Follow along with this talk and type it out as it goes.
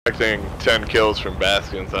Expecting 10 kills from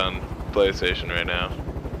Baskins on PlayStation right now.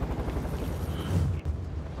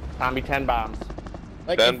 Tommy, 10 bombs.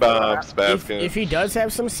 Like 10 bombs, Baskins. If he does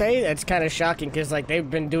have some say, that's kind of shocking because like they've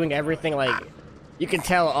been doing everything. Like you can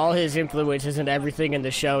tell all his influences and everything in the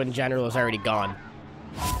show in general is already gone.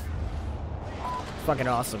 Fucking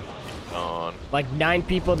awesome. On. Like 9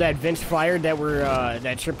 people that Vince fired that were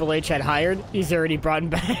that Triple H had hired, he's already brought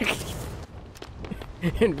back.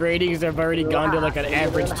 And ratings have already gone to like an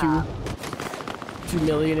average 2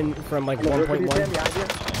 million from like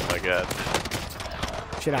 1.1. Oh my god.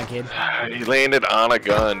 Shit on, kid. He landed on a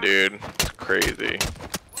gun, dude. It's crazy.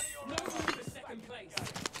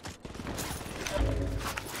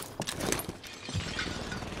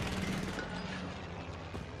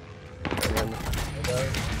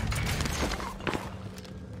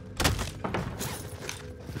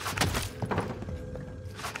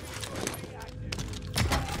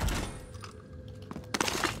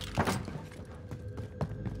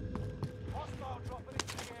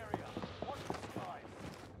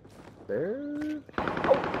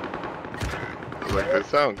 Like they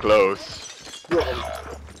sound close.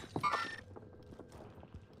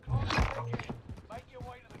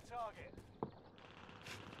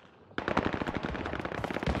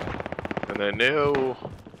 And they knew.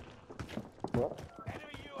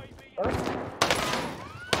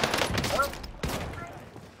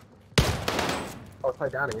 Oh, play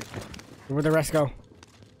down again. Where'd the rest go?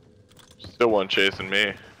 Still one chasing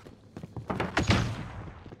me.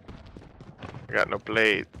 I got no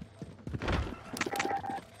blade.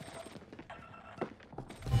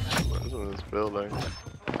 What's in this building?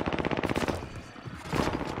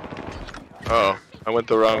 Oh, I went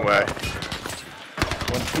the wrong way.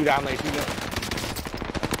 2 down, like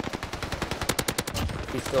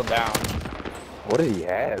he's still down. What did he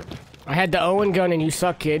have? I had the Owen gun and you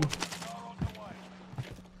suck, kid.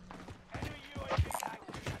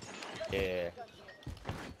 Yeah.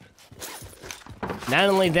 Not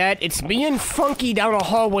only that, it's me and Funky down a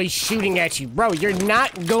hallway shooting at you. Bro, you're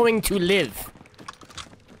not going to live.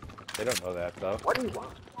 They don't know that, though. What do you want?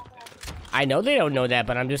 I know they don't know that,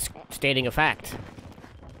 but I'm just stating a fact.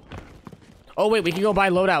 Oh, wait, we can go buy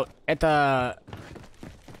loadout at the...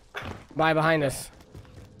 Buy behind us.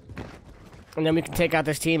 And then we can take out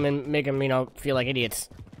this team and make them, you know, feel like idiots.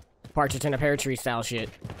 Partridge in a pear tree style shit.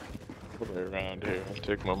 Put it around here. I'll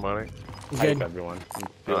take my money. Good. Hype, everyone.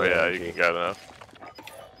 Oh yeah, you got enough.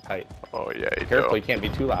 Tight. Oh yeah, you Careful, do. you can't be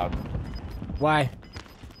too loud. Why?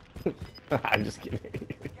 I'm just kidding.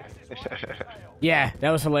 Yeah,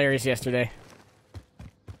 that was hilarious yesterday.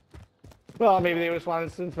 Well, maybe they just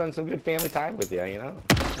wanted to spend some good family time with you, you know?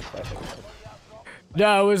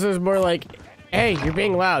 No, it was just more like, hey, you're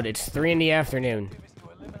being loud. It's 3 in the afternoon.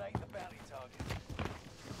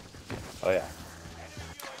 Oh, yeah.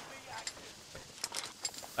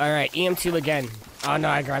 Alright, EM2 again. Oh no,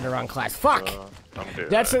 I grabbed the wrong class. Fuck!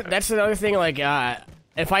 That's another thing, like,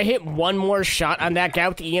 if I hit one more shot on that guy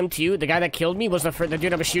with the EM2, the guy that killed me was the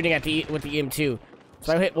dude I was shooting at with the EM2.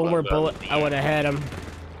 So I hit one more bullet, I would have had him.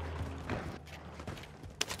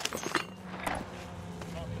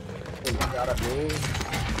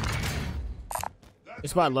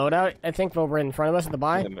 This spot loadout, I think, over in front of us at the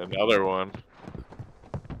buy. And another one.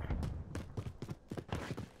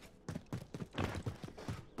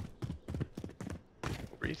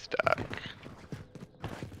 Restock.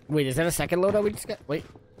 Wait, is that a second loadout we just got? Wait.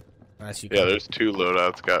 Yeah, there's 2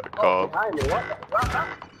 loadouts got called. Behind me, what the?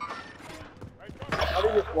 How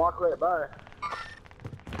did you just walk right by?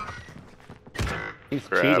 He's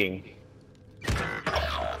Crap. cheating.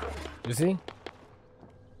 Is he?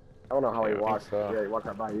 I don't know how he I walked. think so. Yeah, he walked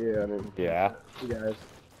right by you. I mean, Yeah. you guys.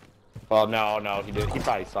 Well, no, he did. He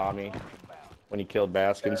probably saw me when he killed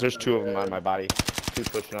Baskins. There's 2 of them on my body. 2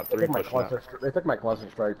 pushing up, 3 pushing up. They took my cluster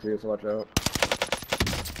strike too, so watch out.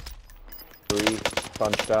 3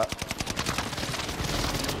 bunched up.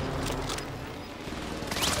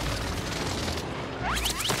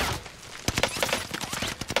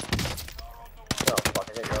 Oh, fuck,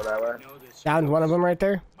 I can't go that way. Downed one of them right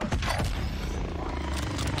there.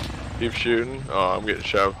 Keep shooting. Oh, I'm getting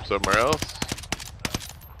shoved somewhere else.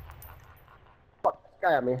 Fuck, this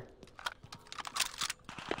guy at me.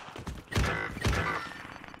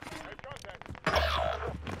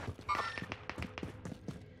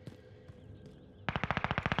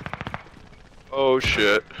 Oh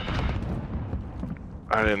shit.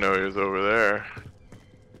 I didn't know he was over there.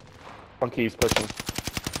 Funky's pushing.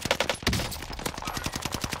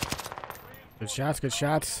 Good shots, good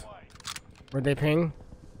shots. Where'd they ping?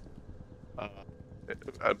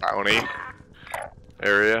 A bounty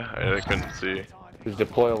area. I couldn't see. There's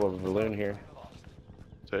deployable balloon here.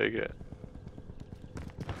 take it.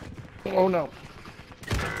 Oh no.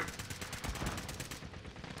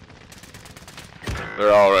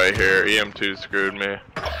 They're all right here. EM2 screwed me.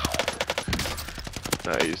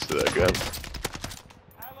 Not used to that gun.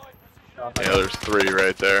 Yeah, there's 3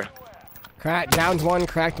 right there. Downed 1,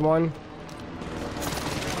 cracked 1.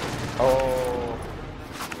 Oh.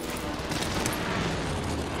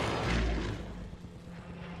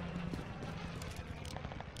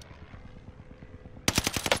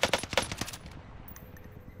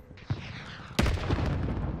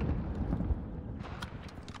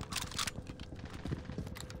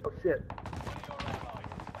 Oh shit.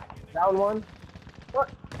 Down 1. What?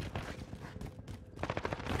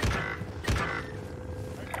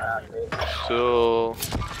 Still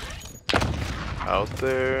out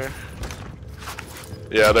there.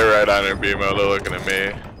 Yeah, they're right on your BMO. They're looking at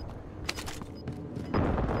me.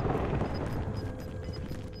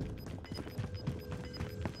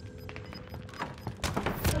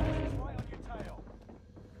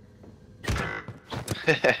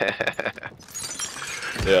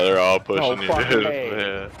 Yeah, they're all pushing No you, fucking dude. way.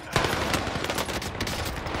 Yeah.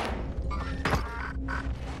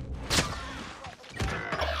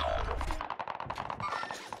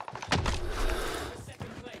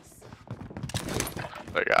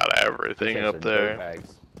 I got everything These up guys are there.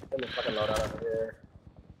 dirtbags. Let me fucking load out over here.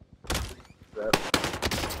 Yep.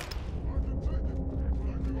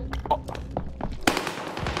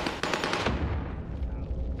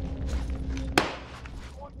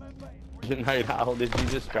 Night Owl, did you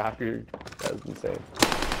just drop your... That was insane.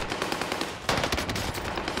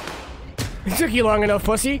 It took you long enough,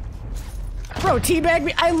 pussy. Bro, teabag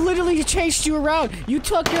me. I literally chased you around. You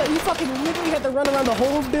fucking literally had to run around the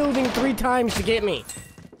whole building 3 times to get me.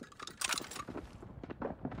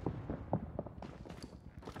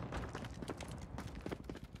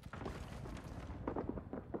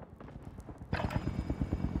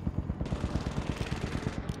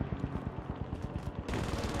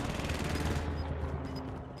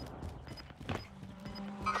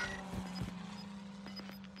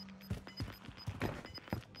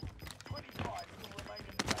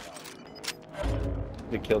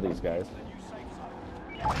 To kill these guys.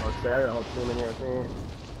 Oh shit, I got a whole team in here with me.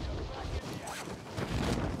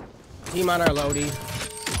 Team on our loadie.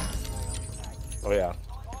 Oh yeah.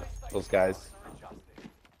 Those guys.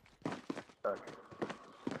 Fuck.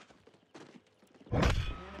 The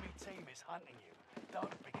enemy team is hunting you.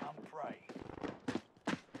 Don't become prey.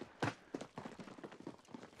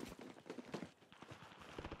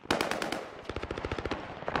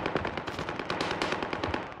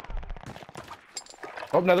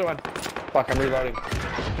 Oh, another one. Fuck, I'm reloading.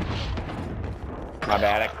 My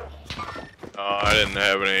bad. Oh, I didn't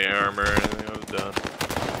have any armor or anything. I was done.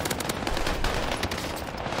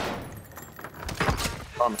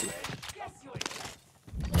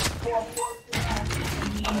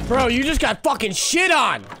 Bro, you just got fucking shit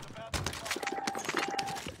on.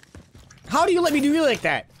 How do you let me do you like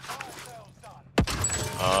that?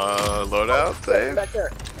 Loadout save? Back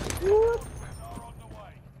there.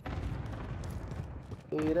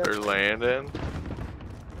 Eat it. They're landing.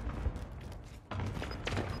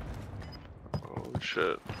 Oh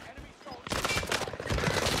shit.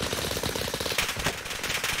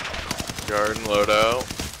 Garden loadout.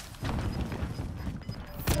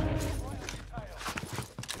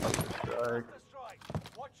 Strike.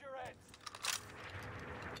 Watch your heads.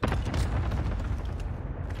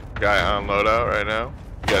 Guy on loadout right now.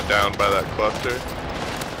 Got down by that cluster.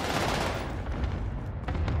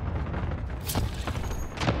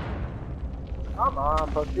 Come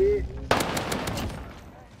on, pussy.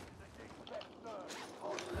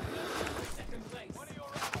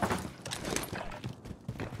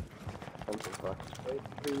 Something fucking wait,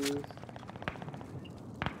 please.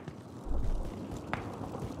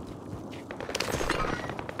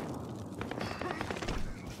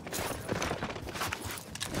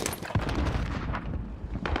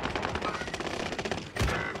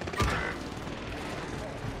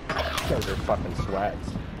 These guys are fucking sweats.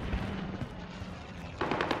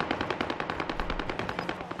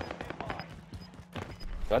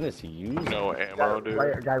 Gun is he using? No ammo,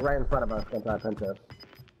 dude. Guy right in front of us. Gonna try to pinch us.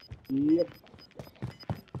 Yep.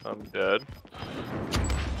 I'm dead. You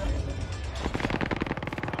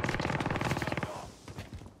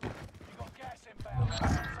got gas inbound. Safe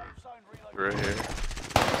zone reload. Right here.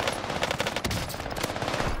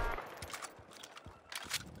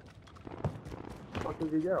 Where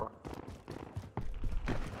did you go?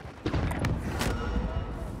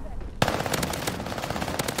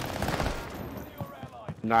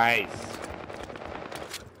 Nice.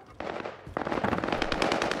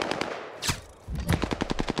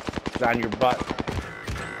 He's on your butt.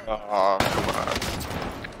 Oh, come on.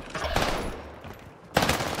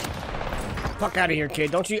 Fuck out of here, kid.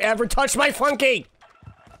 Don't you ever touch my flunky!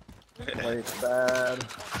 Plays bad.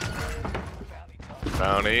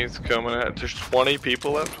 Bounties coming at. There's 20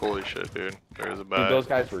 people left. Holy shit, dude. There's a Dude, buy. those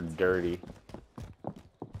guys were dirty.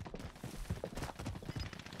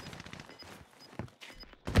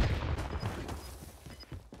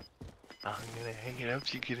 I'm gonna hang it up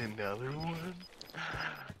so you get another one.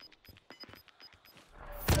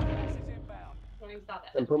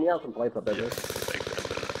 And put me out some plates up there, dude.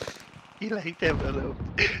 You like that, fellow?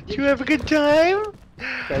 You have a good time?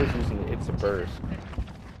 Guys using It's a Burst.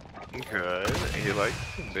 Good. He likes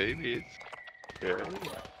the babies. Good.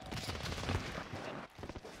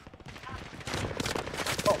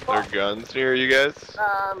 Oh, There are fuck. guns near you guys?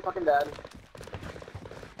 I'm fucking dead.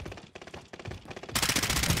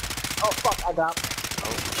 Oh, fuck, I got.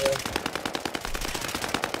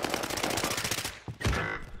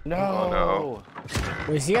 No. Oh, no.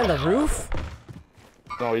 Was he on the roof?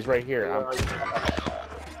 No, he's right here.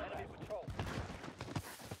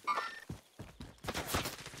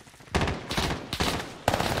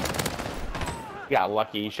 He got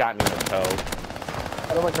lucky. He shot me in the toe.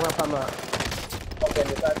 I don't want to come up on the. Okay,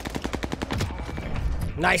 this side.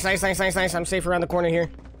 Nice, nice, nice, nice, nice. I'm safe around the corner here.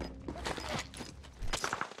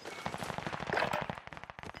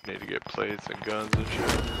 Need to get plates and guns and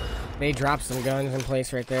shit. They dropped some guns in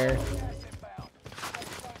place right there.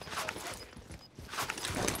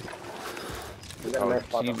 We got a nice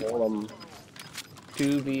spot to hold them.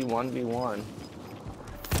 2v1v1.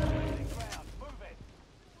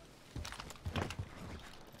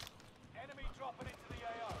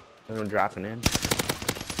 Anyone dropping in?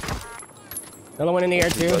 Another one in the air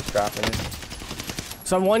too. Both dropping in.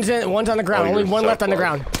 So one's on the ground. Oh, Only you're one so left on the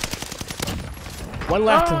close. ground. One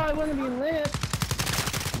left. I want to be lit.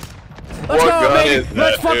 Let's What go, gun baby. is that,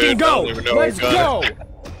 Let's fucking dude? I go. don't even know what Let's gun go. it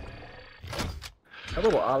A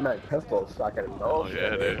little automatic pistol stuck in Oh,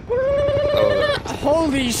 yeah, dude.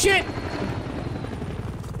 Holy shit.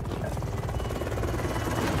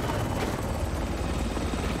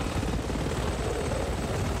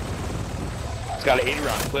 It's got an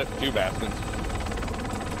 80-round clip too, Baskins.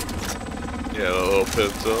 Yeah, the little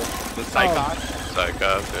pistol. The Psychos.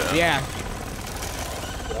 Psychos, yeah. Yeah.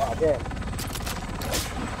 Wow, damn.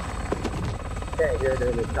 Okay, here it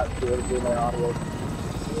is. It's got to do my audio.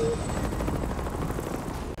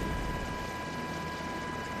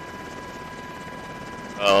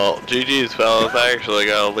 Well, GG's, fellas. I actually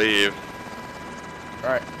gotta leave.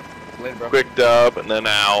 Alright. Later, bro. Quick dub and then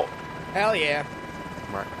out. Hell yeah.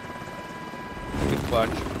 Mark. Good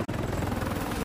clutch.